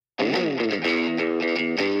Welcome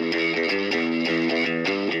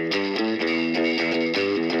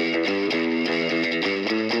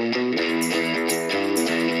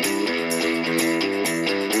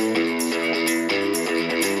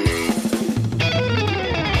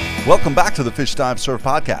back to the Fish Dive Surf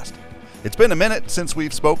Podcast. It's been a minute since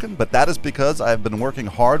we've spoken, but that is because I've been working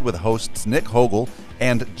hard with hosts Nick Hogel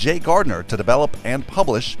and Jay Gardner to develop and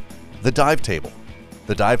publish The Dive Table.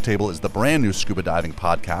 The Dive Table is the brand new scuba diving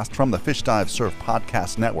podcast from the Fish Dive Surf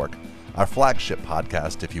Podcast Network, our flagship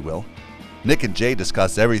podcast, if you will. Nick and Jay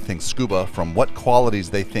discuss everything scuba, from what qualities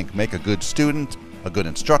they think make a good student, a good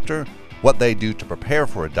instructor, what they do to prepare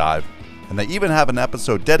for a dive, and they even have an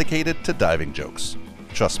episode dedicated to diving jokes.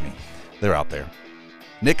 Trust me, they're out there.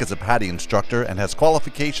 Nick is a PADI instructor and has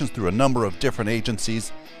qualifications through a number of different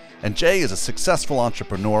agencies, and Jay is a successful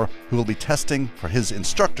entrepreneur who will be testing for his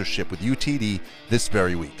instructorship with UTD this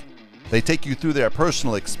very week. They take you through their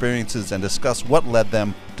personal experiences and discuss what led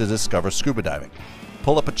them to discover scuba diving.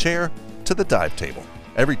 Pull up a chair to the Dive Table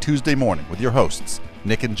every Tuesday morning with your hosts,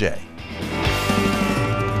 Nick and Jay.